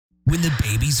When the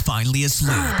baby's finally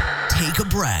asleep, take a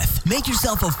breath, make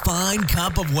yourself a fine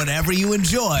cup of whatever you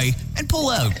enjoy, and pull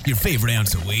out your favorite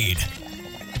ounce of weed.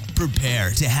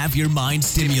 Prepare to have your mind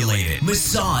stimulated,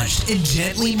 massaged, and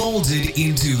gently molded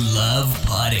into Love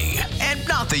Putty. And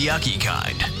not the yucky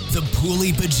kind. The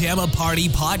Pooley Pajama Party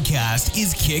podcast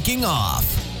is kicking off.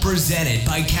 Presented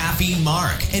by Caffeine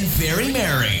Mark and Very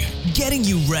Mary. Getting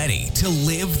you ready to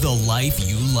live the life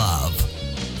you love.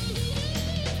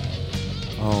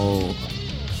 Oh,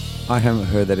 I haven't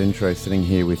heard that intro sitting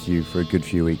here with you for a good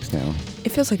few weeks now. It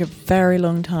feels like a very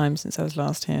long time since I was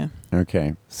last here.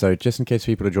 Okay, so just in case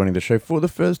people are joining the show for the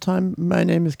first time, my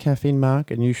name is Caffeine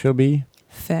Mark and you shall be...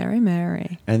 Very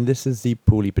Mary. And this is the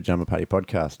Pooley Pajama Party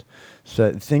podcast.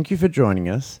 So thank you for joining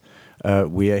us.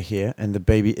 We are here and the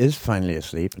baby is finally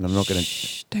asleep and I'm not going to...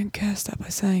 Shh, don't curse that by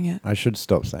saying it. I should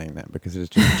stop saying that because it's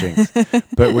just a jinx.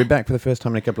 But we're back for the first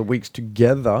time in a couple of weeks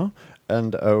together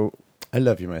and... I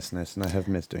love you, Messiness, and I have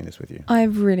missed doing this with you.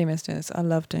 I've really missed it. I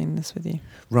love doing this with you.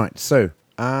 Right, so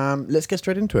let's get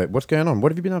straight into it. What's going on?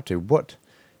 What have you been up to? What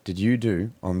did you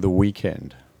do on the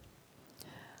weekend?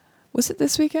 Was it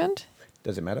this weekend?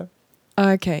 Does it matter?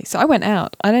 Okay, so I went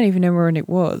out. I don't even know where it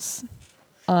was.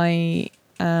 You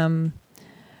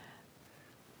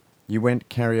went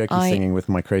karaoke singing with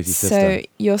my crazy sister. So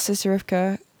your sister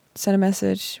Rivka sent a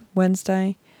message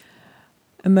Wednesday.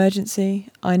 Emergency.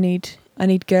 I need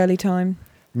girly time.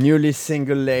 Newly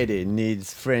single lady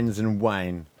needs friends and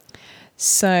wine.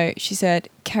 So she said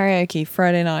karaoke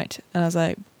Friday night. And I was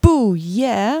like, boo,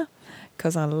 yeah.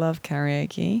 Because I love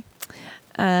karaoke.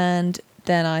 And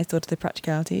then I thought of the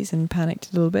practicalities and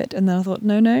panicked a little bit. And then I thought,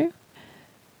 no,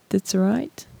 that's all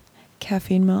right.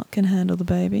 Caffeine Mark can handle the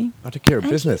baby. I took care of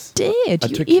business. You did.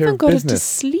 You took care even of got business. us to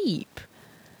sleep.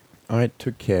 I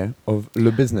took care of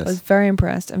le business. I was very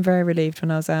impressed and very relieved when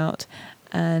I was out.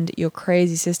 And your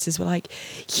crazy sisters were like,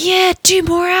 yeah, 2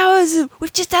 more hours.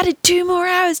 We've just added 2 more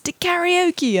hours to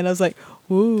karaoke. And I was like,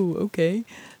 whoa, okay.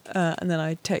 And then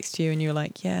I texted you and you were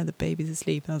like, yeah, the baby's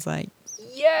asleep. And I was like,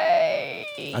 yay.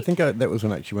 I think that was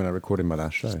when I recorded my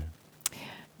last show.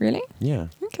 Really? Yeah.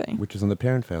 Okay. Which was on the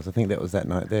Parent Fails. I think that was that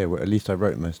night there, where at least I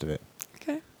wrote most of it.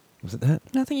 Okay. Was it that?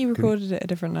 No, I think you recorded it a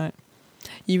different night.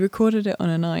 You recorded it on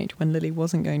a night when Lily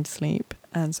wasn't going to sleep.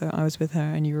 And so I was with her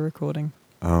and you were recording.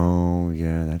 Oh,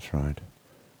 yeah, that's right.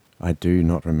 I do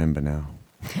not remember now.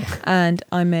 And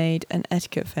I made an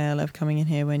etiquette fail of coming in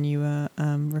here when you were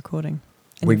recording.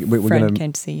 And We're your friend gonna,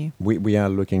 came to see you. We are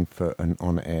looking for an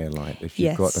on-air light. If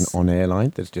you've got an on-air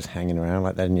light that's just hanging around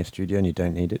like that in your studio and you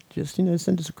don't need it, just,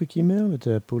 send us a quick email at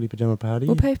Pooley Pajama Party.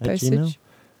 We'll pay for postage. Gmail.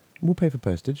 We'll pay for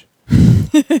postage.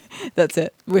 That's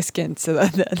it. We're skint, so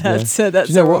that's Do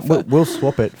you know our what? offer. We'll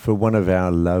swap it for one of our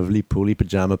lovely Pooley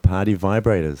Pajama Party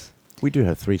vibrators. We do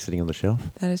have 3 sitting on the shelf.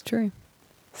 That is true.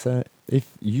 So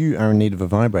if you are in need of a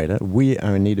vibrator, we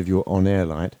are in need of your on-air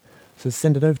light. So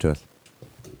send it over to us.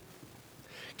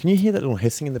 Can you hear that little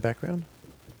hissing in the background?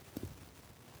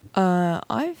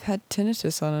 I've had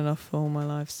tinnitus on and off for all my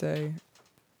life, so...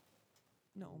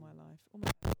 Not all my life. All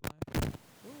my life.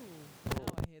 Ooh,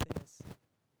 now I hear this.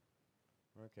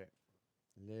 Okay.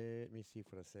 Let me see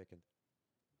for a second.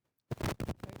 Folks,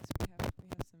 we have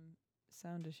some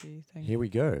sound issue thing. Here we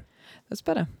go. That's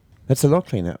better. That's a lot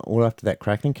cleaner. All after that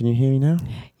crackling, can you hear me now?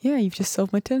 Yeah, you've just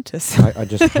solved my tinnitus. I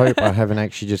just hope I haven't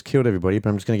actually just killed everybody, but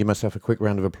I'm just going to give myself a quick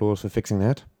round of applause for fixing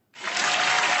that.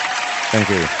 Thank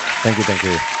you. Thank you, thank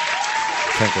you.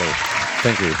 Thank you.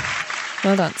 Thank you.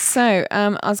 Well done. So,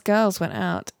 us girls went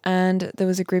out and there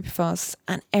was a group of us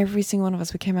and every single one of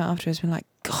us, we came out afterwards and we were like,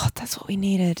 God, that's what we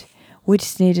needed. We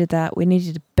just needed that. We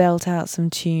needed to belt out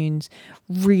some tunes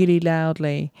really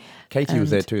loudly. Katie was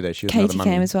there too, though. She was Katie another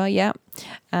mummy. came as well, yeah.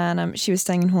 And she was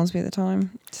staying in Hornsby at the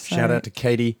time. So Shout out to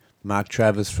Katie, Mark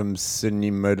Travers from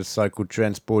Sydney Motorcycle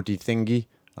Transporty Thingy.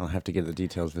 I'll have to get the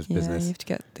details of his business. Yeah, you have to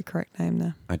get the correct name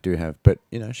there. I do have, but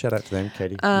shout out to them,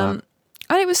 Katie. Mark.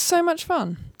 And it was so much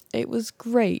fun. It was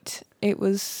great. It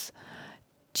was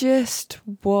just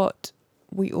what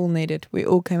we all needed. We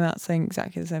all came out saying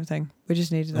exactly the same thing. We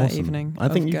just needed that Awesome. evening. I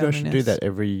think of you guys should do girliness. that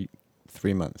every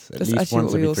 3 months. At That's least actually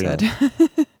once what we every all 3 said.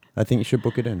 months. I think you should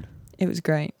book it in. It was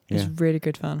great. It Yeah. was really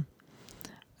good fun.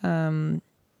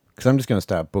 Because I'm just going to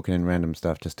start booking in random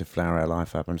stuff just to flower our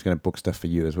life up. I'm just going to book stuff for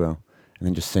you as well. And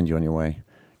then just send you on your way.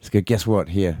 Just go, guess what?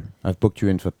 Here, I've booked you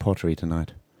in for pottery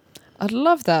tonight. I'd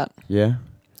love that. Yeah?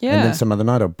 Yeah. And then some other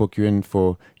night I'll book you in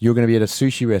for, you're going to be at a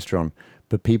sushi restaurant,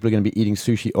 but people are going to be eating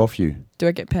sushi off you. Do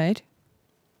I get paid?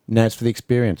 No, it's for the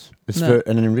experience. It's No. for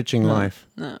an enriching No. life.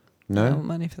 No. No? I want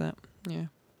money for that. Yeah.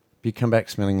 You come back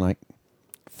smelling like,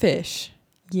 Fish.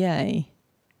 Yay.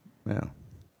 well,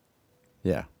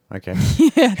 yeah, Okay.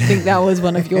 Yeah, I think that was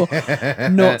one of your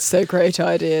not so great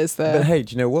ideas there. But hey,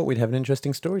 do you know what? We'd have an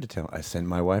interesting story to tell. I sent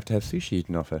my wife to have sushi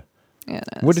eaten off her. Yeah,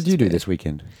 What did you do this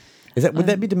weekend? Would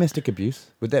that be domestic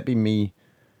abuse? Would that be me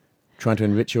trying to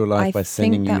enrich your life by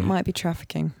sending you? I think that might be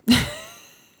trafficking.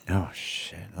 Oh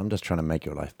shit! I'm just trying to make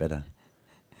your life better.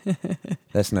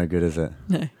 That's no good, is it?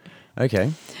 No.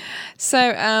 Okay.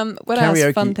 So, what Karaoke.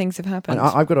 else fun things have happened?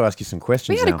 I've got to ask you some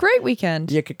questions. We had now. a great weekend.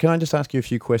 Yeah, can I just ask you a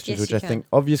few questions, Yes, which you I can. think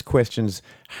obvious questions?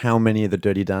 How many of the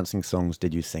Dirty Dancing songs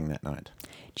did you sing that night?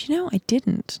 Do you know I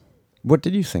didn't? What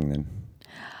did you sing then?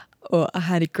 Oh, I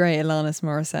had a great Alanis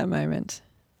Morissette moment.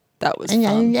 That was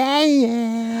fun.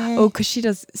 Oh, because she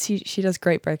does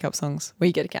great breakup songs where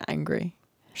you get to get angry.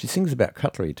 She sings about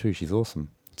cutlery too. She's awesome.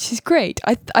 She's great.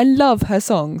 I love her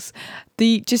songs.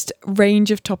 The just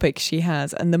range of topics she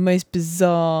has and the most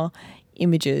bizarre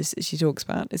images she talks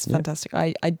about is fantastic.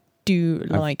 I do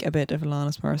like a bit of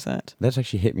Alanis Morissette. That's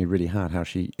actually hit me really hard. How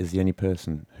she is the only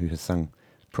person who has sung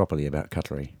properly about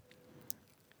cutlery.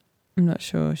 I'm not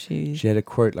sure she She had a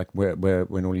quote like where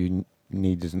when all you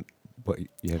need isn't what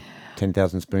you have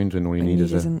 10,000 spoons when all you need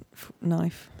is a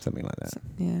knife. something like that. So,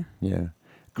 yeah. Yeah.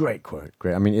 Great quote.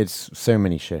 Great. I mean, it's so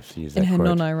many chefs use that In her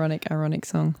quote. non-ironic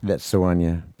song. That's the one,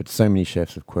 yeah. But so many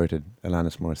chefs have quoted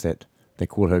Alanis Morissette. They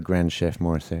call her Grand Chef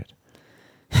Morissette.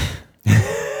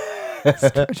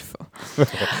 It's dreadful.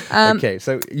 Okay,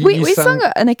 so We sung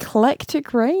an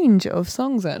eclectic range of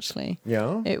songs, actually.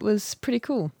 Yeah. It was pretty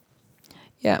cool.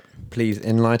 Yeah. Please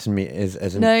enlighten me as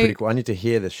in No- pretty cool. I need to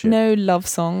hear this shit. No love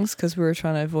songs, because we were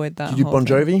trying to avoid that. Did you whole Bon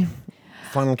thing. Jovi?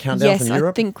 Final countdown Yes, from I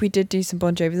Europe? think we did do some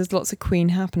Bon Jovi. There's lots of Queen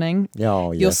happening. Yeah,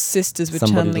 oh, Your yes. sisters were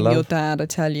Somebody to channeling Love. your dad, I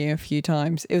tell you, a few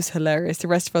times. It was hilarious. The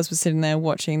rest of us were sitting there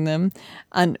watching them,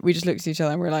 and we just looked at each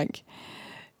other and we were like,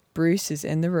 Bruce is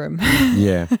in the room.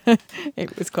 Yeah.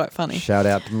 It was quite funny. Shout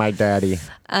out to my daddy.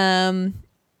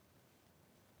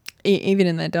 Even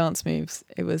in their dance moves,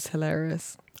 it was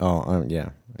hilarious. Oh,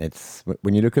 yeah. It's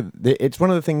when you look at it's one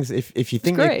of the things. If you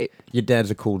think great. your dad's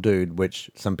a cool dude,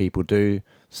 which some people do,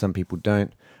 some people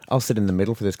don't. I'll sit in the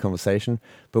middle for this conversation.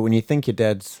 But when you think your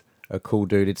dad's a cool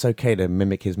dude, it's okay to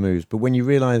mimic his moves. But when you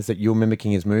realize that you're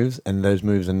mimicking his moves and those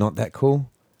moves are not that cool,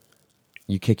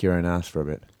 you kick your own ass for a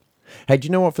bit. Hey, do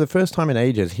you know what? For the first time in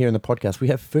ages, here in the podcast, we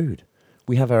have food.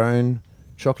 We have our own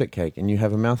chocolate cake, and you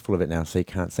have a mouthful of it now, so you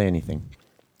can't say anything.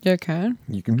 You okay?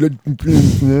 You can,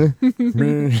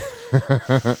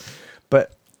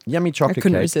 but yummy chocolate I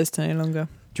couldn't cake. resist any longer.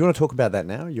 Do you want to talk about that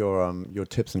now? Your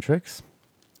tips and tricks.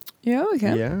 Yeah,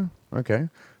 okay. Yeah. Okay.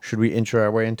 Should we intro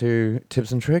our way into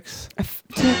tips and tricks? So,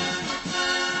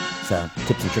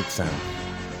 tips and tricks sound.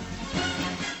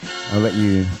 I'll let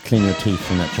you clean your teeth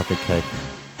from that chocolate cake.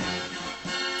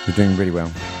 You're doing really well.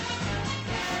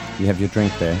 You have your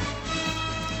drink there.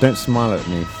 Don't smile at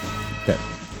me. That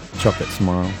chocolate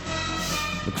smile.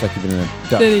 Looks like you've been in a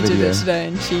Dutch Lily did video. it today,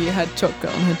 and she had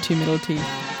chocolate on her 2 middle teeth,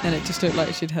 and it just looked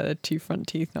like she'd had her 2 front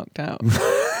teeth knocked out.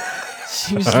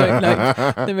 She just looked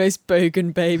like the most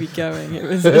bogan baby going. It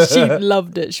was. She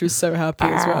loved it. She was so happy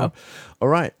as well. All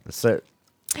right. So,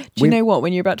 Do you know what?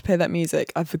 When you're about to play that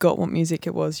music, I forgot what music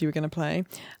it was you were going to play,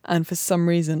 and for some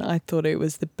reason I thought it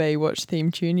was the Baywatch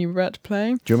theme tune you were about to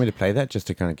play. do you want me to play that just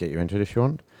to kind of get you into it if you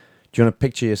want? Do you want to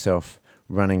picture yourself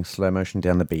running slow motion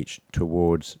down the beach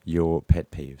towards your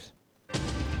pet peeves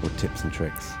or tips and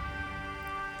tricks?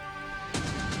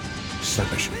 Slow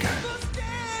motion go.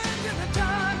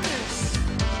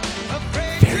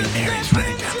 Very Mary's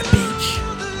running down the beach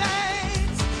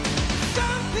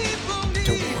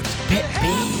towards pet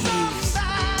peeves,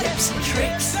 tips and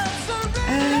tricks.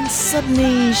 And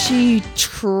suddenly she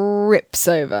trips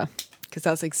over, because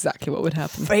that's exactly what would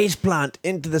happen. Face plant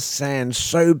into the sand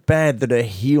so bad that her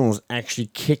heels actually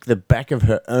kick the back of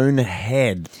her own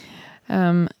head.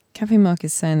 Cafe Mark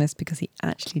is saying this because he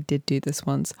actually did do this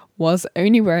once. Was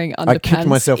only wearing underpants. I kicked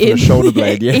myself in the shoulder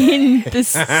blade, yeah. In the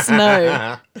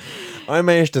snow. I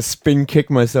managed to spin kick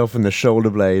myself in the shoulder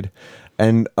blade,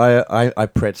 and I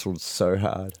pretzeled so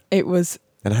hard. It was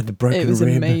And I had the broken rib. It was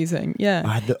amazing.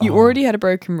 Yeah. You already had a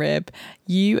broken rib.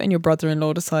 You and your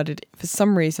brother-in-law decided, for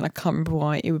some reason, I can't remember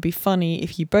why, it would be funny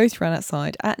if you both ran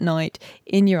outside at night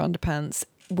in your underpants.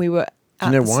 We were Do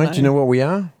you know why? Do you know what we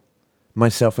are?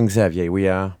 Myself and Xavier, we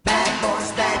are...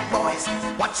 Bad boys,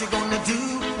 what you gonna do?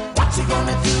 What you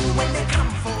gonna do when they come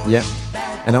for Yeah.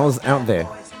 And I was out there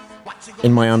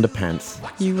in my underpants.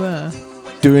 You were.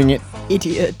 doing it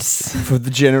Idiots. for the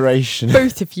generation.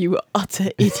 Both of you are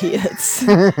utter idiots.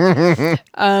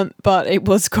 But it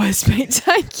was quite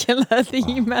spectacular that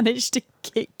you managed to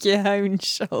kick your own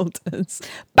shoulders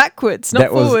backwards, not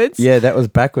forwards. That was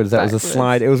backwards. That was a Backwards.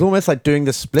 slide. It was almost like doing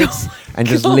the splits and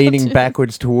just God. leaning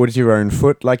backwards towards your own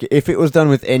foot. Like if it was done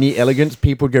with any elegance,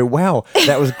 people would go, "Wow,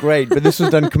 that was great." But this was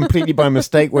done completely by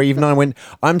mistake. Where even I went,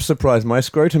 "I'm surprised my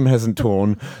scrotum hasn't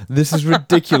torn. This is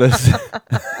ridiculous."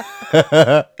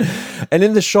 And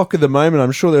in the shock of the moment,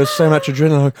 I'm sure there was so much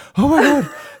adrenaline. Like, oh my God,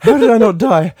 how did I not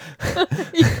die?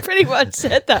 You pretty much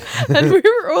said that. And we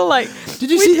were all like, Did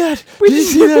you see that? we Did you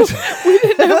see that? We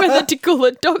didn't know whether to call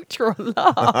a doctor or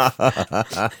laugh.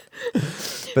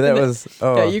 But that was,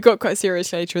 Yeah, you got quite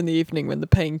serious later in the evening when the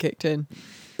pain kicked in.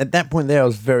 at that point there, I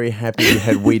was very happy we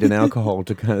had weed and alcohol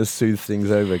to kind of soothe things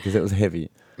over because it was heavy.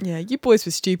 Yeah, you boys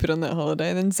were stupid on that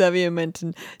holiday. Then Xavier went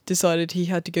and decided he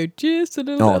had to go just a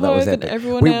little bit higher than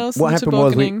everyone else. What in the happened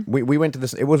was tobogganing. we went to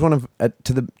this. It was one of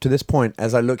to this point.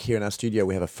 As I look here in our studio,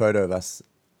 we have a photo of us.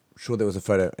 Sure, there was a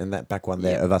photo in that back one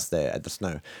there Yeah. of us there at the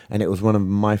snow, and it was one of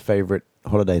my favorite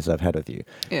holidays I've had with you.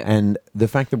 Yeah. And the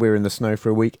fact that we were in the snow for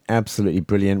a week, absolutely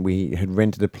brilliant. We had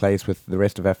rented a place with the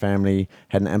rest of our family,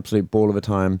 had an absolute ball of a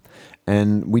time,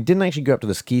 and we didn't actually go up to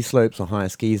the ski slopes or hire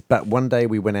skis. But one day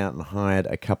we went out and hired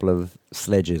a couple of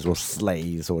sledges or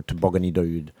sleighs or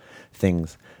toboggan-y-dood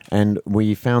things, and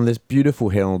we found this beautiful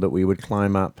hill that we would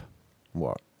climb up,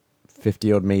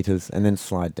 50 odd meters, and then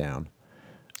slide down.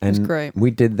 And was great.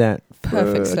 we did that for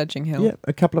Perfect sledging hill. Yeah,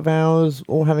 a couple of hours,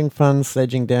 all having fun,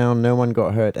 sledging down. No one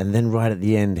got hurt. And then right at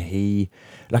the end,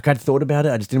 I'd thought about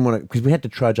it. I just didn't want to, because we had to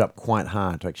trudge up quite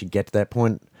hard to actually get to that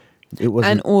point. It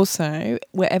wasn't. And also,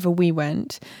 wherever we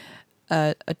went,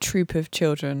 a troop of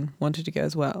children wanted to go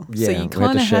as well. Yeah, so we you had to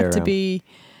kind of share had to around. be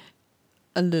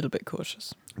a little bit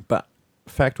cautious. But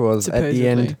fact was, at the Supposedly.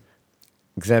 end,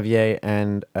 Xavier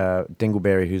and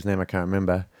Dingleberry, whose name I can't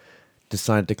remember,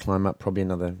 decided to climb up probably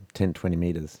another 10, 20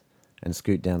 meters and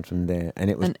scoot down from there. And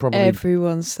it was And probably...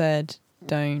 everyone said,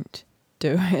 don't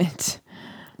do it.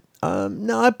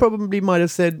 no, I probably might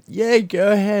have said, yeah,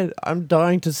 go ahead. I'm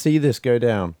dying to see this go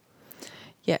down.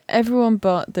 Yeah, everyone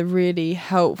but the really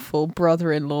helpful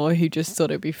brother-in-law who just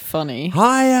thought it'd be funny.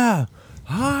 Higher!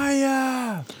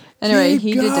 Higher! Anyway, Keep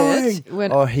he going. did it.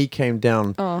 When, Oh, he came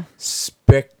down oh,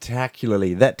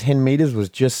 spectacularly. That 10 meters was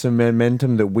just some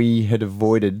momentum that we had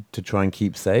avoided to try and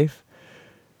keep safe.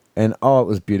 And it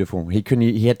was beautiful.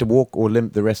 He had to walk or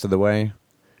limp the rest of the way.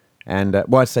 And,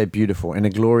 I'd say beautiful. In a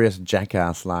glorious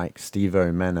jackass like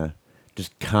Steve-O manner.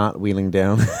 Just cartwheeling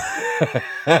down. it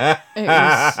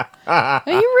was...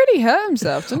 he really hurt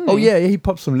himself, didn't he? Oh, yeah, he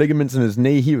popped some ligaments in his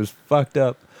knee. He was fucked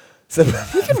up. So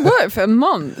He could work for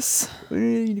months.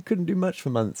 he couldn't do much for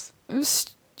months. It was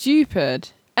stupid.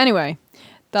 Anyway,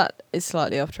 that is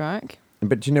slightly off track.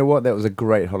 But you know what? That was a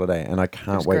great holiday, and I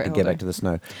can't was a wait great to get holiday. back to the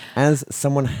snow. As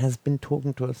someone has been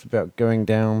talking to us about going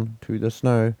down to the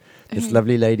snow, this Okay.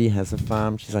 lovely lady has a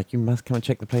farm. She's like, you must come and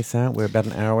check the place out. We're about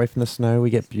an hour away from the snow. We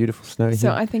get beautiful snow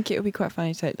So here. I think it would be quite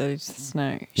funny to take Lily to the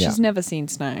snow. Yeah. She's never seen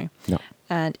snow. No.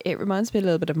 And it reminds me a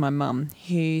little bit of my mum,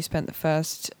 who spent the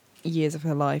first years of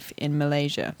her life in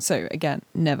Malaysia. So again,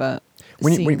 never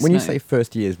When seen you snow. say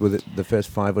first years, was it the first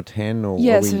 5 or 10? Or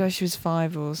Yeah, were we- so she was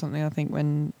 5 or something, I think,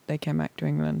 when they came back to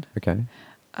England. Okay.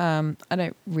 I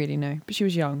don't really know, but she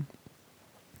was young.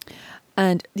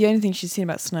 And the only thing she'd seen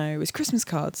about snow was Christmas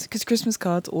cards, because Christmas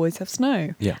cards always have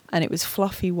snow. Yeah. And it was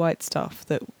fluffy white stuff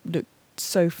that looked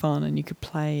so fun, and you could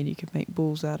play and you could make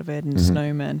balls out of it and Mhm.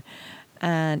 snowmen.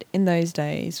 And in those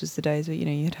days was the days where,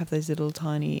 you'd have those little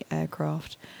tiny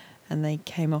aircraft, and they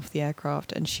came off the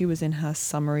aircraft, and she was in her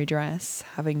summery dress,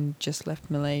 having just left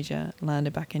Malaysia,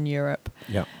 landed back in Europe.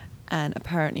 Yeah. And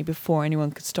apparently, before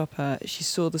anyone could stop her, she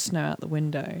saw the snow out the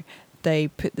window. They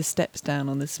put the steps down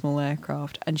on this small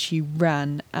aircraft, and she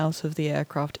ran out of the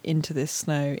aircraft into this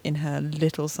snow in her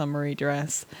little summery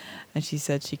dress. And she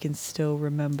said she can still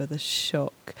remember the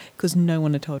shock, because no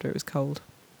one had told her it was cold.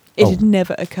 It had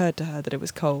never occurred to her that it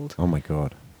was cold. Oh, my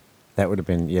God. That would have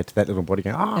been, to that little body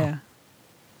going, Yeah.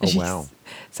 Oh, She's- wow.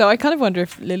 So I kind of wonder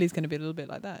if Lily's going to be a little bit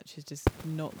like that. She's just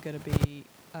not going to be...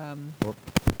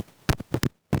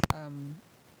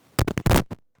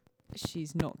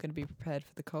 she's not going to be prepared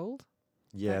for the cold.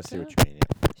 Yeah, I see what Factor. you mean.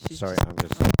 Yeah. She's Sorry,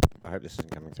 just- I hope this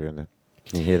isn't coming through in there.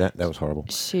 Can you hear that? That was horrible.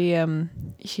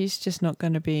 She's just not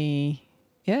going to be...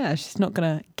 Yeah, she's not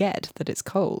going to get that it's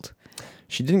cold.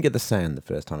 She didn't get the sand the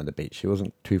first time at the beach. She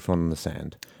wasn't too fond of the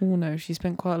sand. Oh no, she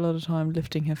spent quite a lot of time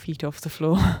lifting her feet off the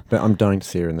floor. But I'm dying to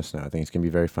see her in the snow. I think it's going to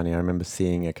be very funny. I remember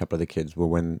seeing a couple of the kids, well,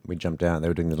 when we jumped out, they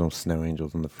were doing the little snow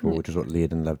angels on the floor, Yeah. which is what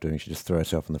Leodin loved doing. She just throw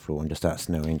herself on the floor and just start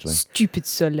snow angeling. Stupid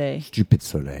Soleil. Stupid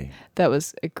Soleil. That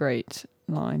was a great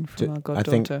line from our I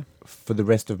think goddaughter. for the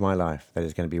rest of my life, that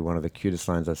is going to be one of the cutest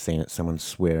lines I've seen. It's someone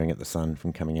swearing at the sun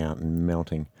from coming out and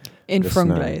melting. In the snow.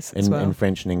 franglais as well. In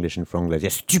French and English and franglais.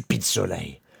 Yes, stupid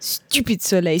Soleil. Stupid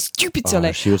Soleil, stupid Oh,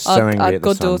 Soleil. she was so our angry at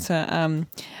the sun. goddaughter And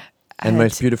had-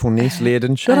 most beautiful niece,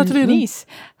 Leodin. Shout out and to Leodin. niece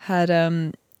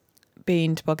had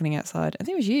been tobogganing outside. I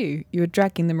think it was you. You were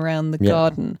dragging them around the Yeah.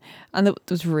 garden, and there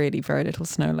was really very little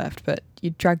snow left. But you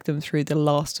dragged them through the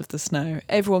last of the snow.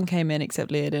 Everyone came in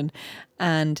except Leodin,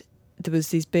 and there was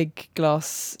these big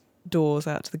glass doors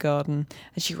out to the garden,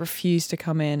 and she refused to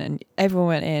come in. And everyone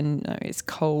went in. No, it's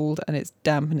cold and it's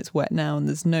damp and it's wet now, and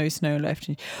there's no snow left.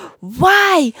 And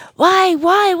why?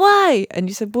 And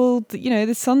you said, well,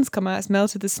 the sun's come out, it's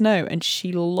melted the snow, and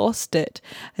she lost it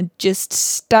and just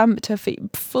stamped her feet,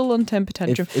 full on temper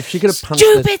tantrum. If she could have punched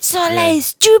Stupid Soleil,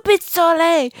 stupid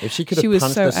Soleil. If she could She have was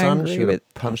punched so the sun, angry she would with-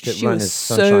 have punched it she right in was his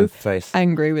so sunshine face.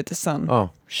 Angry with the sun.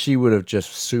 Oh, she would have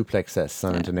just suplexed that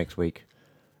sun Yeah. into next week.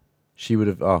 She would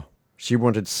have. Oh, she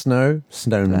wanted snow Bless.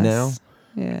 now,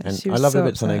 Yeah, and she I was love so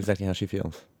it. So I know upset. exactly how she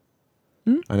feels.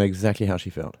 Hmm? I know exactly how she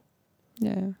felt.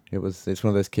 Yeah, It's one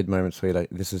of those kid moments where you're like,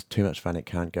 this is too much fun. It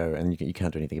can't go, and you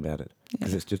can't do anything about it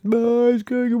because yeah. it's just, oh, it's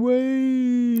going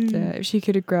away. Yeah, if she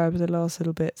could have grabbed the last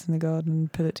little bits in the garden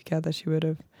and put it together, she would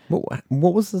have.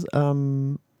 What was this,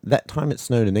 that time it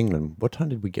snowed in England? What time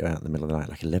did we go out in the middle of the night?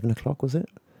 Like 11 o'clock, was it?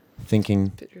 Thinking,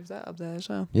 Picture of that up there as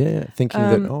well. yeah, thinking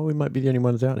that, we might be the only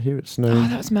ones out here. It's snowing. Oh,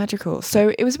 that was magical.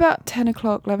 So it was about 10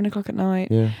 o'clock, 11 o'clock at night.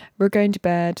 Yeah. We were going to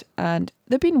bed, and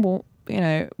there'd been,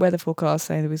 weather forecast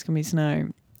saying there was going to be snow,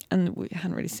 and we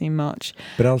hadn't really seen much.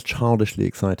 But I was childishly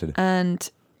excited. And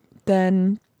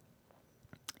then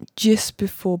just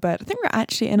before bed, I think we were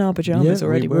actually in our pajamas Yeah, we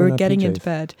already. We were in were our getting into PJs.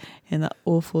 bed in that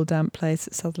awful damp place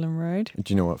at Sutherland Road.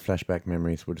 Do you know what? Flashback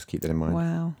memories. We'll just keep that in mind.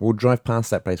 Wow. We'll drive past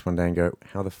that place one day and go,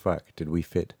 how the fuck did we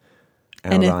fit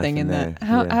our life Anything in there.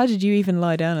 How did you even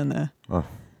lie down in there? Oh,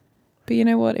 But you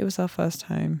know what? It was our first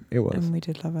home. it was. And we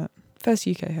did love it. First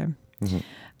UK home.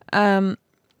 Mhm.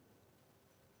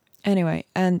 Anyway,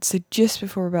 and so just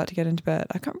before we're about to get into bed,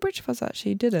 I can't remember which of us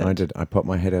actually did it. I did. I popped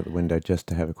my head out the window just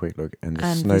to have a quick look, and the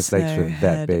And the snowflakes snow were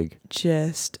that had big.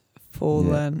 Just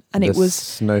fallen. Yeah. And it The was,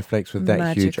 snowflakes were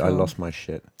that huge. I magical. lost my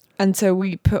shit. and so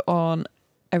we put on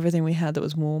everything we had that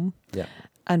was warm. Yeah.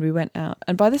 And we went out.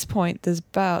 And by this point, there's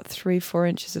about 3-4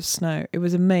 inches of snow. It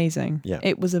was amazing. Yeah.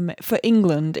 It was, for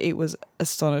England, it was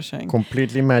astonishing.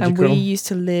 Completely And magical. we used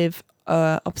to live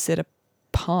opposite a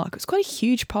park. It was quite a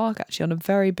huge park, actually, on a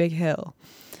very big hill.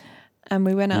 And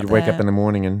we went out You'd there. wake up in the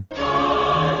morning and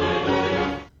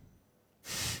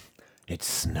it's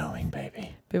snowing,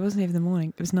 baby. But it wasn't even the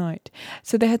morning. It was night.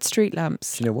 So they had street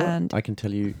lamps. Do you know what? And I can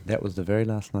tell you that was the very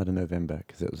last night of November,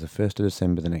 because it was the 1st of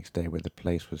December the next day, where the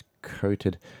place was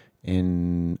coated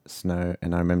in snow.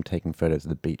 And I remember taking photos of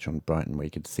the beach on Brighton where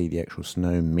you could see the actual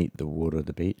snow meet the water of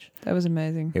the beach. that was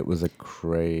amazing. It was a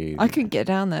crazy. I couldn't get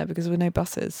down there because there were no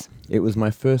buses. It was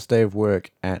my first day of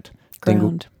work at Dingle.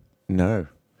 Ground. No.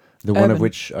 The one of Urban.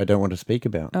 which I don't want to speak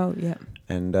about. Oh, yeah.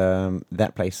 And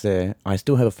that place there, I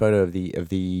still have a photo of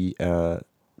the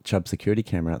Chubb security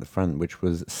camera out the front, which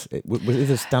was it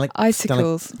a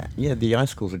Icicles. Yeah, the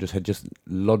icicles had just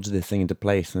lodged this thing into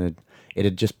place, and it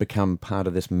had just become part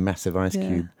of this massive ice Yeah.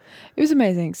 cube. It was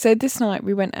amazing. So this night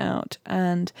we went out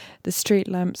and the street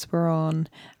lamps were on. And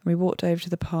we walked over to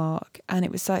the park, and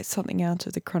it was like something out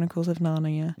of the Chronicles of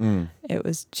Narnia. Mm. It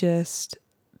was just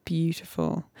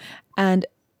beautiful and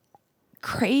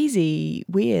crazy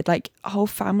weird. Like whole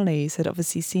families had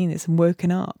obviously seen this and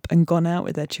woken up and gone out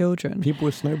with their children. People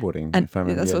were snowboarding. And if I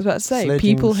remember, that's what I was yeah. about to say. Sledging,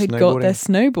 People had got their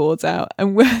snowboards out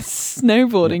and were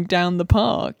snowboarding down the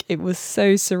park. It was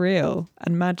so surreal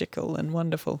and magical and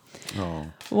wonderful. Oh.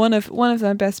 One of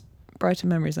my best Brighton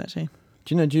memories, actually.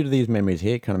 Do you know, due to these memories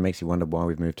here, it kind of makes you wonder why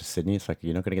we've moved to Sydney. It's like,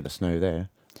 you're not going to get the snow there.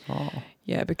 Oh.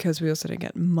 Yeah, because we also don't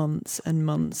get months and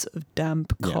months of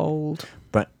damp, Yeah. cold.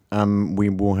 But we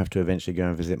will have to eventually go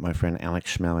and visit my friend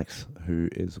Alex Schmalix, who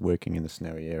is working in the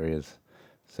snowy areas.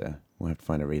 So we'll have to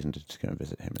find a reason to just go and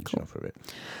visit him and chill for a bit.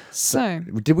 So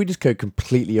Did we just go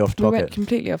completely off we topic? went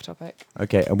completely off topic.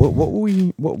 Okay, and what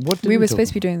did We were talk supposed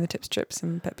to be doing the tips, trips,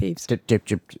 and pet peeves. Tip, tip,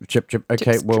 tip, chip, chip.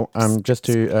 Okay, Tips, well, trips. just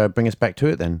to bring us back to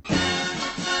it then.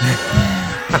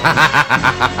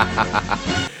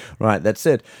 Right, that's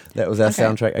it. That was our Okay.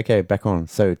 soundtrack. Okay, back on.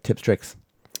 So, tips, tricks.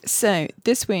 So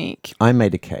this week, I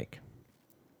made a cake.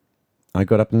 I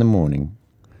got up in the morning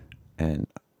and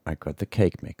I got the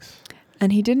cake mix.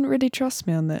 And he didn't really trust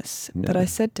me on this, but No. I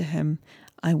said to him,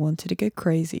 I wanted to go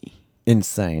crazy.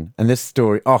 Insane. And this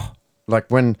story, like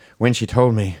when she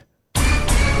told me,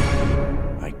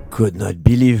 I could not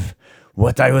believe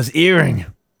what I was hearing.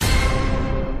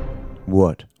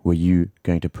 What were you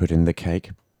going to put in the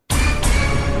cake?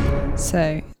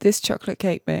 So this chocolate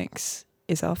cake mix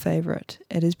is our favourite.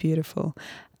 It is beautiful.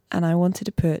 And I wanted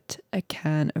to put a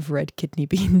can of red kidney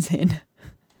beans in.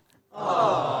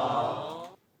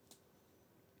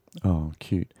 Oh,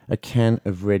 cute. A can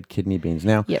of red kidney beans.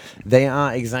 Now, Yep. they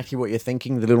are exactly what you're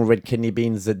thinking. The little red kidney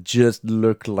beans that just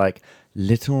look like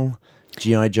little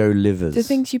G.I. Joe livers. The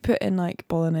things you put in like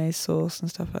bolognese sauce and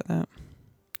stuff like that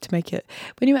to make it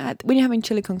when you're having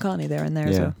chili con carne, they're in there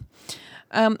as Yeah.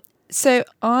 well. So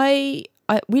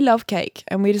we love cake,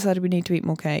 and we decided we need to eat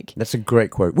more cake. That's a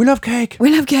great quote. We love cake.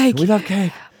 We love cake, We love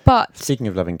cake. but Speaking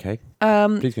of loving cake,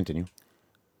 please continue.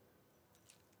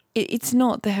 it's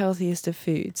not the healthiest of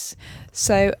foods.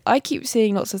 So I keep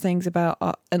seeing lots of things about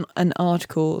and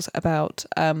articles about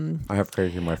I have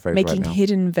cake in my face making right now.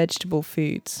 hidden vegetable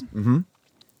foods. Mm-hmm.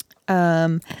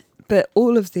 But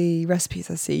all of the recipes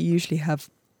I see usually have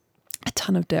a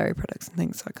ton of dairy products and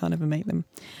things, so I can't ever make them.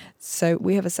 So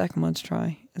we have a second one to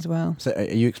try as well. So are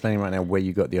you explaining right now where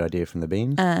you got the idea from the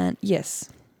beans? And yes.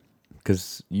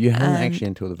 Because you hadn't and- actually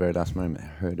until the very last moment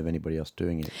heard of anybody else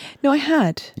doing it. No, I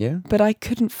had, Yeah? but I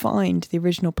couldn't find the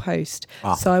original post.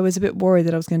 Ah. So I was a bit worried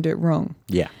that I was going to do it wrong.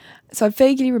 Yeah. So I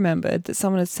vaguely remembered that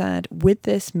someone had said with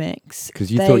this mix,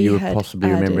 'Cause you thought you were they had possibly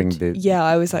remembering the Yeah,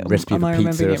 I was like, recipe am for I pizza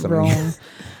remembering or it something?" wrong?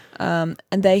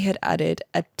 And they had added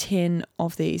a tin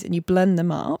of these, and you blend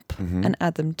them up Mhm. and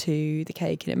add them to the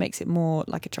cake, and it makes it more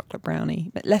like a chocolate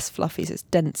brownie, but less fluffy. So it's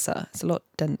denser. It's a lot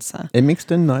denser. It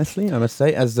mixed in nicely, I must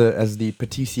say. As the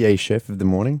patissier chef of the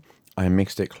morning, I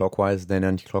mixed it clockwise, then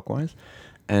anti-clockwise.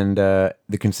 And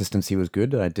the consistency was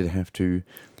good. I did have to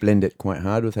blend it quite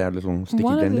hard with our little sticky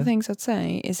One blender. of the things I'd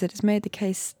say is that it's made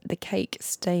the cake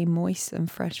stay moist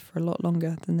and fresh for a lot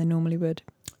longer than they normally would.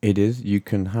 It is. You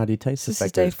can hardly taste So the this is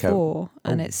fact that day it's covered. 4,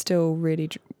 and Oh. it's still really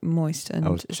moist and I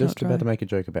was it's just not about to dry. make a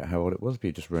joke about how old it was, but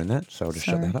you just ruined that, so I'll just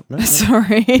shut Sorry. that up. No, no.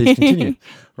 Sorry. Please continue.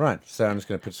 Right, so I'm just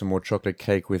going to put some more chocolate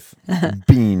cake with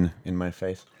bean in my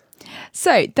face.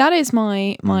 So that is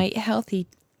my Mm. healthy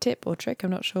tip or trick, I'm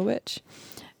not sure which,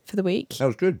 for the week. That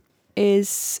was good.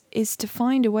 is to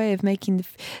find a way of making the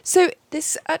so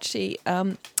this actually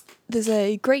there's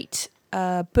a great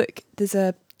book. There's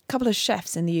a couple of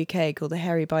chefs in the UK called the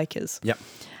Hairy Bikers. Yep.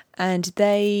 And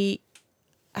they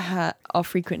are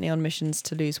frequently on missions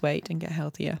to lose weight and get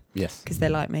healthier Yes. because they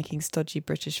like making stodgy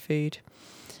British food.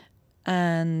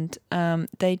 And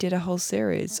they did a whole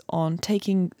series on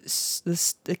taking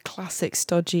the classic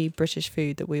stodgy British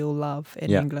food that we all love in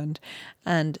Yeah. England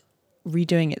and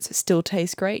redoing it so it still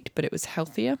tastes great, but it was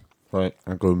healthier. Right,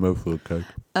 I'll go more for the cake.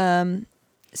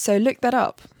 So look that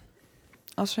up.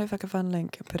 I'll show if I can find a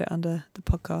link and put it under the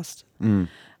podcast. Mm.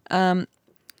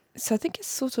 So I think it's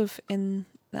sort of in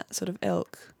that sort of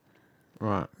ilk,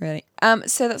 Right. really.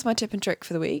 So that's my tip and trick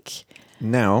for the week.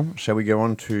 Now, shall we go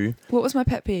on to... What was my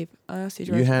pet peeve? I asked you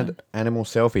to You write it had down. animal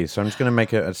selfies, so I'm just going to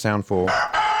make a sound for...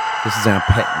 This is our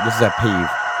pet. This is our peeve.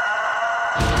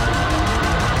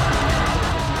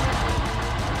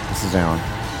 This is our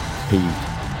peeved.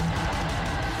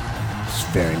 This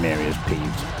very Mary is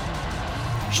peeved.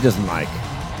 She doesn't like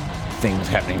things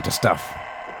happening to stuff.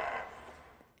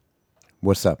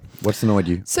 What's up? What's annoyed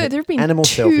you? So there have been animal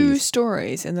two selfies.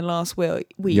 stories in the last week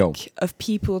Yo. of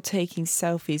people taking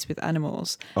selfies with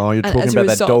animals. Oh, you're And talking as a about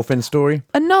that result- dolphin story?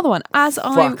 Another one. As Fuck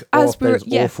off, that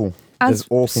is awful. That is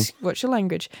awful. Watch your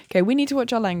language. Okay, we need to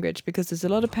watch our language because there's a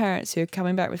lot of parents who are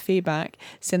coming back with feedback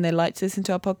saying they like to listen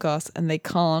to our podcast and they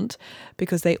can't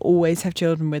because they always have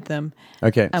children with them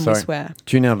Okay, and sorry. we swear.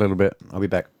 Tune out a little bit. I'll be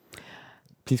back.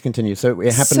 Please continue. So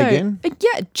it happened again?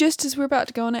 Yeah, just as we're about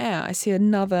to go on air, I see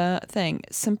another thing.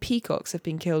 Some peacocks have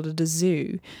been killed at a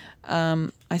zoo.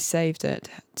 I saved it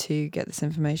to get this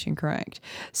information correct.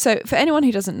 So for anyone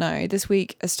who doesn't know, this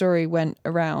week a story went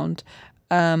around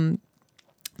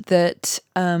that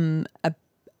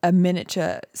a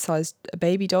miniature-sized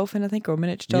baby dolphin, I think, or a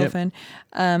miniature Yep.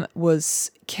 dolphin,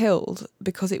 was killed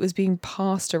because it was being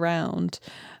passed around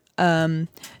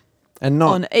And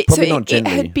not, on it. probably So not it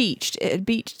gently. had beached. It had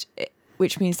beached,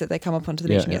 which means that they come up onto the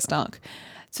beach Yeah, and yeah. get stuck.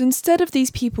 So instead of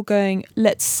these people going,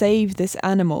 let's save this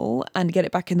animal and get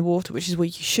it back in the water, which is what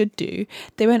you should do,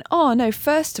 they went, oh no,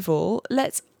 first of all,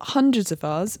 let's hundreds of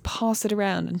us pass it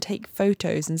around and take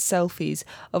photos and selfies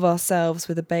of ourselves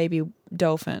with a baby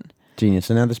dolphin. Genius.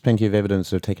 So now there's plenty of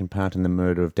evidence of taking part in the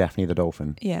murder of Daphne the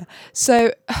dolphin. Yeah.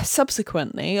 So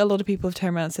subsequently, a lot of people have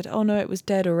turned around and said, "Oh no, it was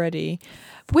dead already,"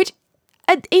 which,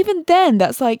 and even then,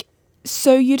 that's like,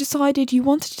 so you decided you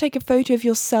wanted to take a photo of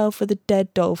yourself with a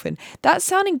dead dolphin. That's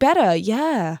sounding better.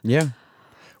 Yeah. Yeah.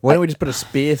 Why don't we just put a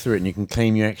spear through it and you can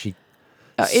claim you actually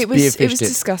It was spearfished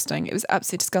disgusting. It was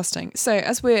absolutely disgusting. So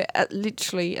as we're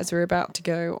about to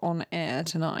go on air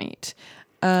tonight,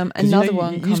 'Cause another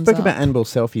one you comes spoke up. about animal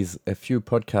selfies a few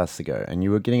podcasts ago, and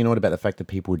you were getting annoyed about the fact that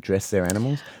people would dress their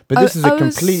animals. But this is a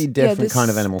completely different kind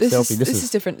of animal selfie. This is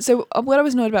different. So what I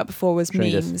was annoyed about before was Should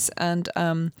we just- memes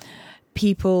and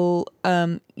people,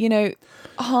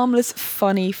 harmless,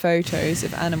 funny photos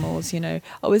of animals.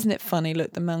 Oh, isn't it funny?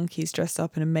 Look, the monkey's dressed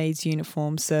up in a maid's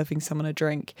uniform serving someone a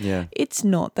drink. Yeah. It's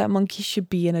not. That monkey should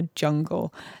be in a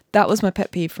jungle. That was my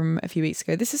pet peeve from a few weeks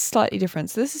ago. This is slightly different.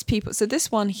 So this is people. So this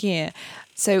one here,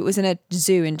 so it was in a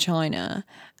zoo in China,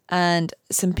 and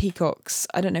some peacocks,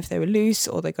 I don't know if they were loose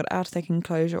or they got out of their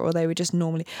enclosure or they were just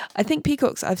normally, I think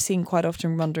peacocks I've seen quite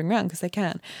often wandering around because they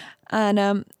can.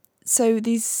 And so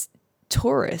these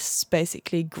tourists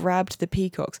basically grabbed the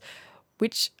peacocks,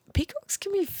 which peacocks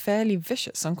can be fairly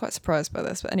vicious. I'm quite surprised by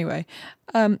this, but anyway,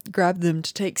 grabbed them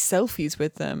to take selfies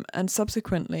with them, and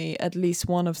subsequently at least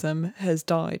one of them has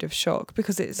died of shock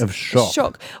because it's Of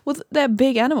shock? Well, they're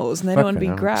big animals and they don't want to be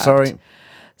Fucking hell. grabbed. Sorry.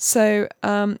 So,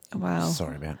 wow.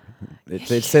 Sorry about it.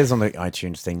 It says on the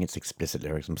iTunes thing it's explicit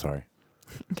lyrics. I'm sorry.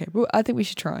 Okay, well, I think we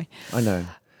should try. I know.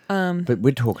 But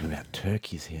we're talking about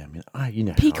turkeys here. I mean,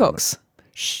 how Peacocks.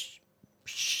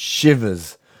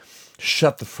 Shivers.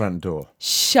 Shut the front door.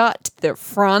 Shut the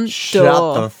front door.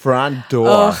 Shut the front door.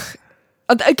 Ugh.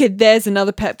 Okay, there's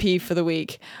another pet peeve for the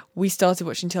week. We started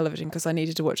watching television because I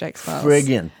needed to watch X-Files.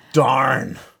 Friggin'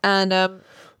 darn. And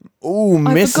Ooh,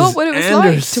 I Mrs. forgot what it was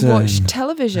Anderson. like to watch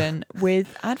television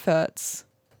with adverts.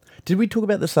 Did we talk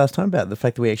about this last time, about the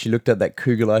fact that we actually looked at that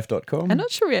cougarlife.com? I'm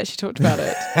not sure we actually talked about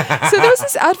it. So there was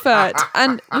this advert,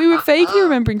 and we were vaguely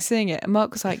remembering seeing it. And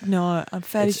Mark was like, "No, I'm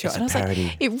fairly It's sure." a And I was parody.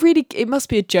 like, "It must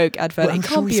be a joke advert. Well, I'm it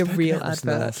sure can't we be a spoke real about this in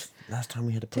the advert." last time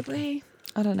we had a Did podcast. we?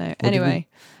 I don't know. did we? Anyway,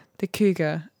 the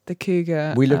cougar.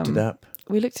 We looked it up.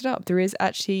 We looked it up. There is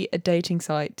actually a dating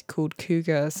site called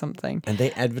Cougar something. And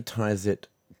they advertise it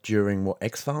during what,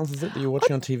 X-Files is it that you're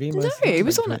watching on TV? No, most of the time? it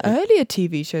was on earlier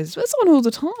TV shows. It's on all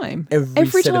the time.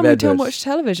 Every set time of we adverts. watch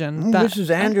television. Mrs.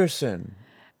 Anderson.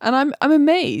 And I'm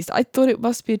amazed. I thought it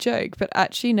must be a joke, but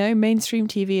actually no, mainstream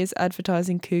TV is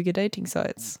advertising cougar dating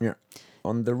sites. Yeah.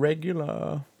 On the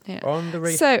regular. Yeah. On the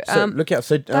regular. So, look out.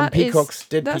 So that is- peacocks,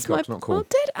 dead that's peacocks, my, not cool. Well,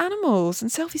 dead animals and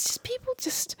selfies. Just people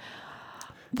just...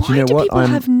 Why Do you know do what? people I'm-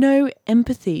 have no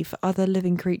empathy for other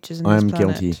living creatures on this I'm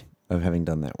planet? guilty of having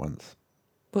done that once.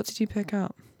 What did you pick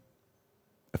up?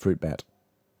 A fruit bat.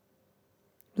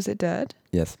 Was it dead?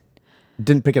 Yes.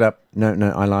 Didn't pick it up. No,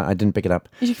 I lie. I didn't pick it up.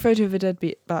 You took a photo of a dead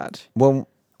bat. Well,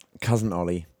 cousin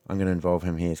Ollie, I'm going to involve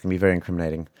him here. It's going to be very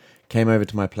incriminating. Came over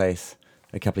to my place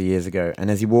a couple of years ago, and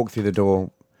as he walked through the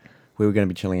door, we were going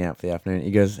to be chilling out for the afternoon.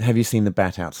 He goes, "Have you seen the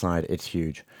bat outside? It's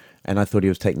huge." And I thought he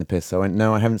was taking the piss. So I went,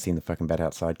 "No, I haven't seen the fucking bat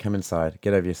outside. Come inside.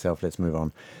 Get over yourself. Let's move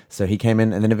on." So he came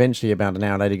in, and then eventually, about an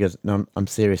hour later, he goes, "No, I'm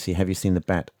seriously, have you seen the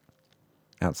bat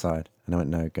outside?" And I went,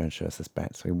 "No, go and show us this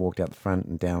bat." So he walked out the front,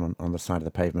 and down on the side of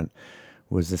the pavement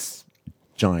was this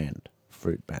giant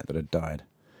fruit bat that had died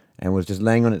and was just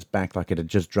laying on its back like it had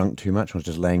just drunk too much, was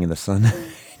just laying in the sun,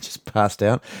 just passed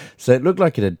out. So it looked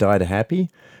like it had died happy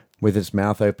with its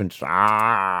mouth open. So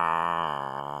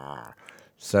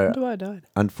I died.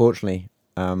 unfortunately,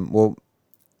 well,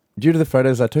 due to the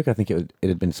photos I took, I think it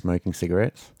had been smoking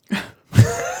cigarettes.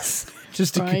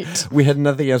 Just to, Right. we had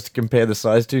nothing else to compare the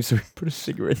size to, so we put a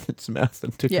cigarette in its mouth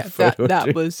and took a Yeah, photo.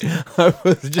 that was... I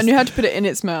was just, And you had to put it in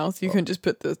its mouth. You couldn't just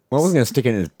put the... well, I wasn't going to stick it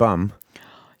in its bum. You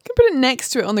can put it next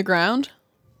to it on the ground.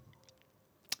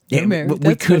 Yeah, Mary, we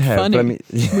that's could not have. funny. But I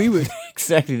mean, We were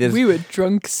exactly. There's, we were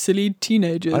drunk, silly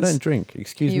teenagers. I don't drink.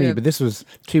 Excuse You me, were- but this was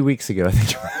 2 weeks ago. I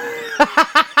think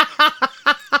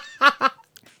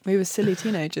We were silly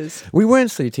teenagers. we weren't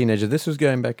silly teenagers. This was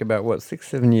going back about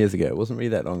 6-7 years ago. It wasn't really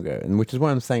that long ago, and which is why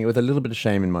I'm saying it with a little bit of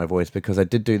shame in my voice because I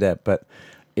did do that, but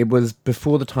it was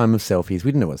before the time of selfies.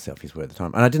 We didn't know what selfies were at the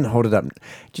time, and I didn't hold it up. Do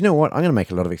you know what? I'm going to make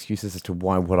a lot of excuses as to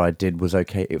why what I did was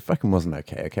okay. It fucking wasn't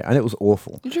okay. Okay, and it was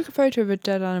awful. You took a photo of a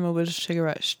dead animal with a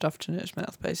cigarette stuffed in its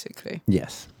mouth, basically.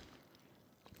 Yes.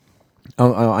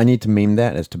 Oh, I need to meme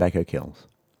that as tobacco kills.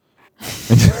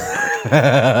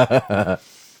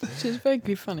 Which is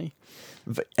vaguely funny.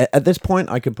 At this point,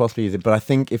 I could possibly use it, but I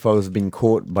think if I was being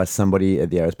caught by somebody at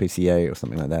the RSPCA or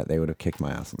something like that, they would have kicked my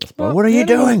ass on the spot. Well, What are the you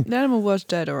animal- doing? The animal was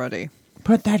dead already.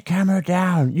 Put that camera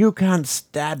down. You can't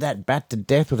stab that bat to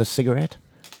death with a cigarette.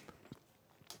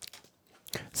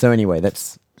 So anyway,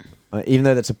 that's even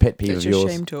though that's a pet peeve It's of your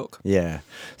yours. shame talk. Yeah.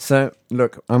 So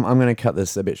look, I'm going to cut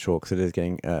this a bit short because it is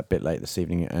getting a bit late this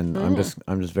evening, and I'm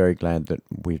just very glad that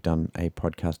we've done a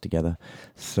podcast together.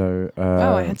 So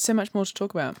I had so much more to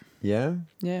talk about. yeah.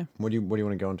 Yeah. What do you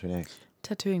want to go on to next?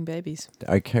 Tattooing babies.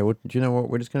 Okay. Well, do you know what?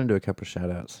 We're just going to do a couple of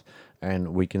shout outs,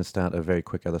 and we can start a very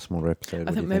quick other smaller episode. I What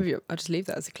do think you maybe I'll just leave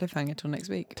that as a cliffhanger till next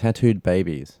week. Tattooed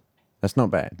babies. That's not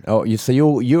bad. Oh,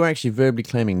 you're actually verbally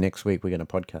claiming next week we're going to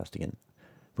podcast again.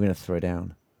 We're going to throw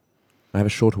down. I have a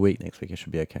shorter week next week. It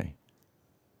should be okay.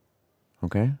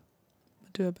 Okay? We'll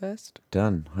do our best.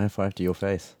 Done. High five to your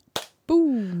face.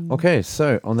 Boom. Okay,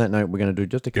 so on that note, we're going to do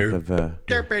just a couple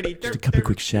of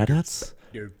quick shout-outs.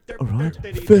 All right.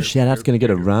 First shout-out's going to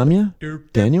go to Ramya,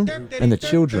 Daniel, and the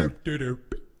children.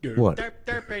 What?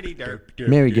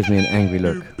 Mary gives me an angry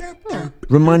look.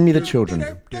 Remind me of the children.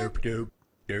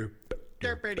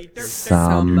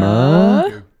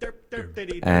 Summer.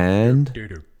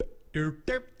 And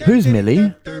who's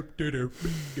Millie?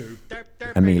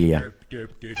 Amelia.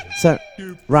 So,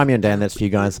 Ramya and Dan, that's for you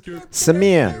guys.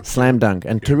 Samir, Slam Dunk,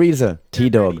 and Teresa,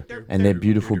 T-Dog, and their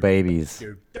beautiful babies.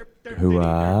 Who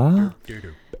are?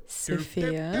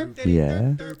 Sophia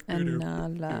Yeah. and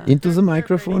Nala. Into the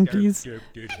microphone, please.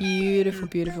 Beautiful,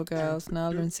 beautiful girls,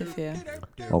 Nala and Sophia.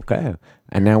 Okay.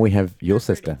 And now we have your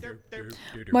sister.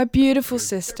 My beautiful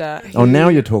sister. Oh, who- now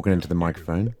you're talking into the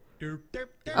microphone.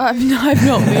 I've not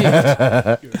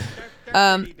moved.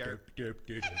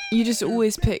 You just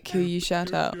always pick who you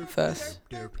shout out first.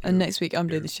 And next week I'm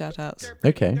doing the shout outs.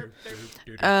 Okay.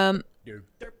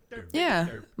 Yeah,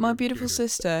 my beautiful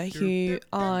sister, who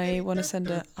I want to send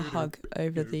a hug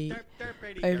over the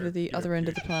other end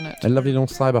of the planet. A lovely little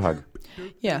cyber hug.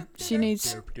 Yeah, she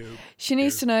needs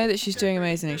to know that she's doing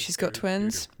amazing. She's got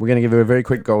twins. We're going to give her a very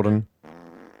quick golden.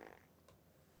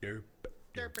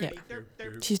 Yeah,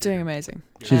 she's doing amazing.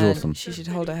 She's And awesome. She should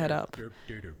hold her head up.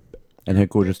 And her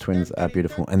gorgeous twins are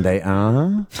beautiful. And they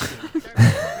are...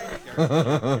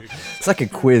 It's like a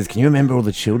quiz. Can you remember all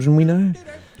the children we know?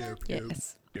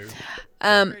 Yes.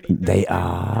 They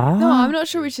are... No, I'm not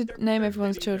sure we should name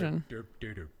everyone's children.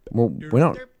 Well, we're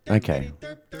not... Okay.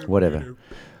 Whatever.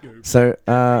 So,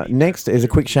 next is a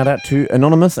quick shout out to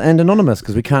Anonymous and Anonymous,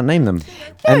 because we can't name them.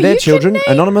 No, and their you can children, name-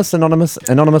 Anonymous, Anonymous,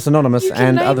 Anonymous, Anonymous, You can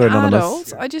and name other Anonymous.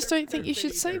 adults. I just don't think you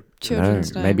should say No,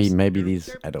 children's names. maybe these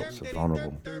adults are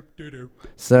vulnerable.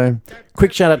 So,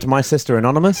 quick shout out to my sister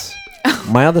Anonymous,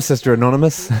 my other sister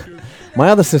Anonymous, my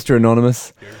other sister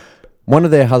Anonymous, one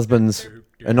of their husbands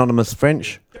Anonymous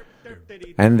French,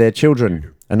 and their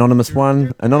children Anonymous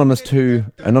 1, Anonymous 2,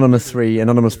 Anonymous 3,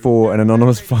 Anonymous 4, and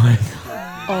Anonymous 5.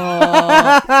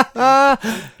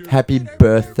 Happy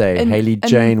birthday, And- Haley and-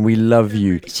 Jane. We love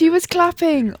you. She was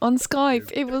clapping on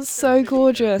Skype. It was so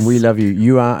gorgeous. We love you.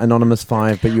 You are Anonymous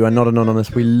 5, but you are not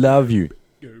Anonymous. We love you.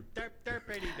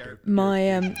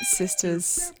 My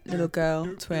sister's little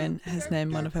girl twin has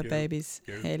named one of her babies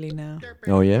Haley now,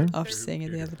 Oh, yeah? after seeing her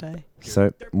the other day.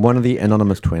 So, one of the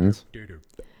Anonymous twins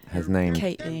has named...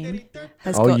 Caitlin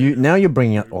has Oh, got... now you're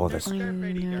bringing up all this. I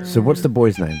know. So, what's the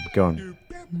boy's name? Go on.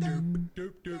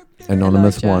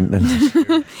 Anonymous Elijah.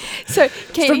 1. So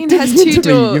Caitlin digging has into me, you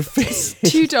two face.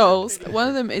 two dolls. One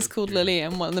of them is called Lily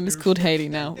and one of them is called Haley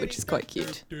now, which is quite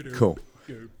cute. Cool.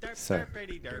 So,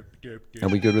 are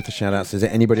we good with the shout outs? Is there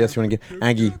anybody else you want to give?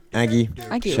 Aggie. Aggie Shout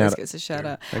always out. gets a shout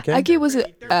out. Okay. Aggie was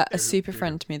a super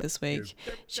friend to me this week.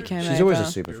 She came over. She's always a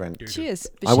super friend. She is.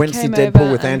 but I she went to see came Deadpool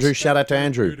over with and Andrew. Shout out to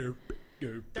Andrew.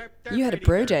 You had a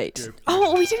bro date.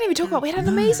 Oh, we didn't even talk about. We had an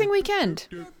amazing weekend.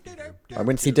 I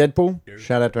went to see Deadpool.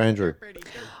 Shout out to Andrew.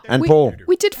 And we, Paul.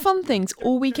 We did fun things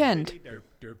all weekend.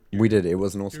 We did. It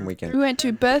was an awesome We weekend. went to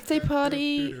a birthday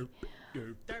party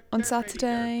on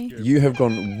Saturday. You have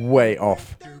gone way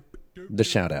off the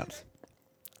shout outs.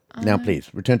 Now, please,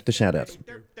 return to the shout outs.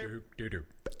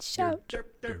 Shout.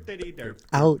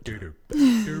 Out.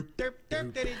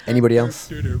 Anybody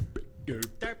else?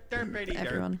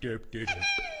 Everyone.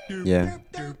 Yeah.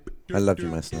 I love you,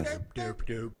 my Smith.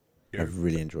 I've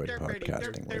really enjoyed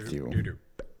podcasting with you.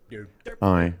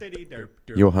 I,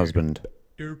 your husband,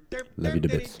 love you to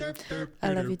bits.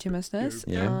 I love you too, listeners.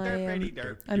 Yeah.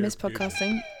 I miss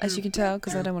podcasting, as you can tell,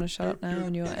 because I don't want to shut up now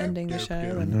and you're ending the show.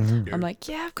 And I'm like,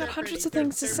 yeah, I've got hundreds of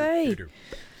things to say.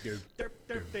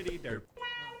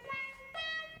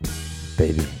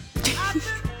 Baby,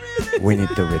 we need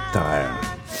to retire.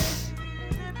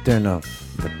 Turn off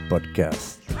the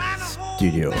podcast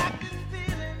studio.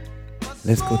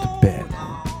 Let's go to bed.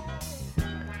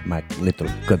 My little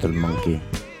cuddle monkey.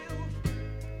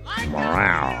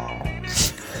 Meow.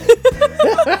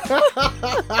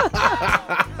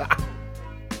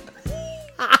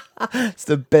 It's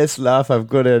the best laugh I've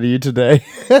got out of you today.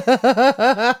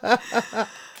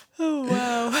 Oh,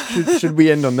 wow. Should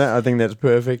we end on that? I think that's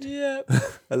perfect. Yeah.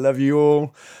 I love you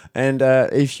all. And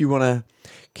if you want to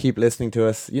keep listening to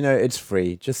us, it's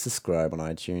free. Just subscribe on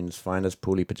iTunes. Find us,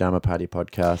 Paulie Pajama Party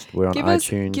Podcast. We're on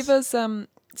iTunes. Give us some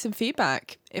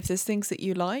feedback. If there's things that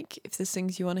you like, if there's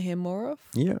things you want to hear more of,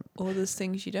 Yeah. or there's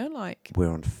things you don't like.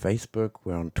 We're on Facebook.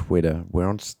 We're on Twitter. We're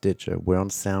on Stitcher. We're on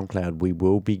SoundCloud. We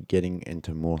will be getting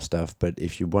into more stuff. But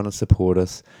if you want to support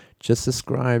us, just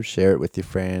subscribe, share it with your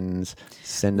friends,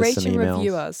 send us some emails. Rate and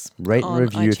review us. Rate and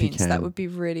review iTunes. if you can. That would be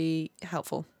really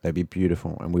helpful. That'd be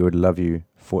beautiful, and we would love you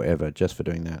forever just for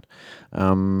doing that.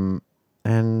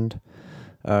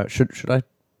 Should I?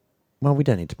 Well, we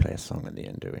don't need to play a song at the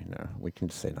end, do we? No, we can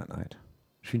just say night-night.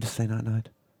 Should we just say night-night?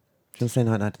 Should we say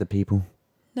night-night to the people?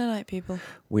 Night, people.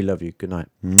 We love you. Good night.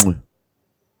 Mwah.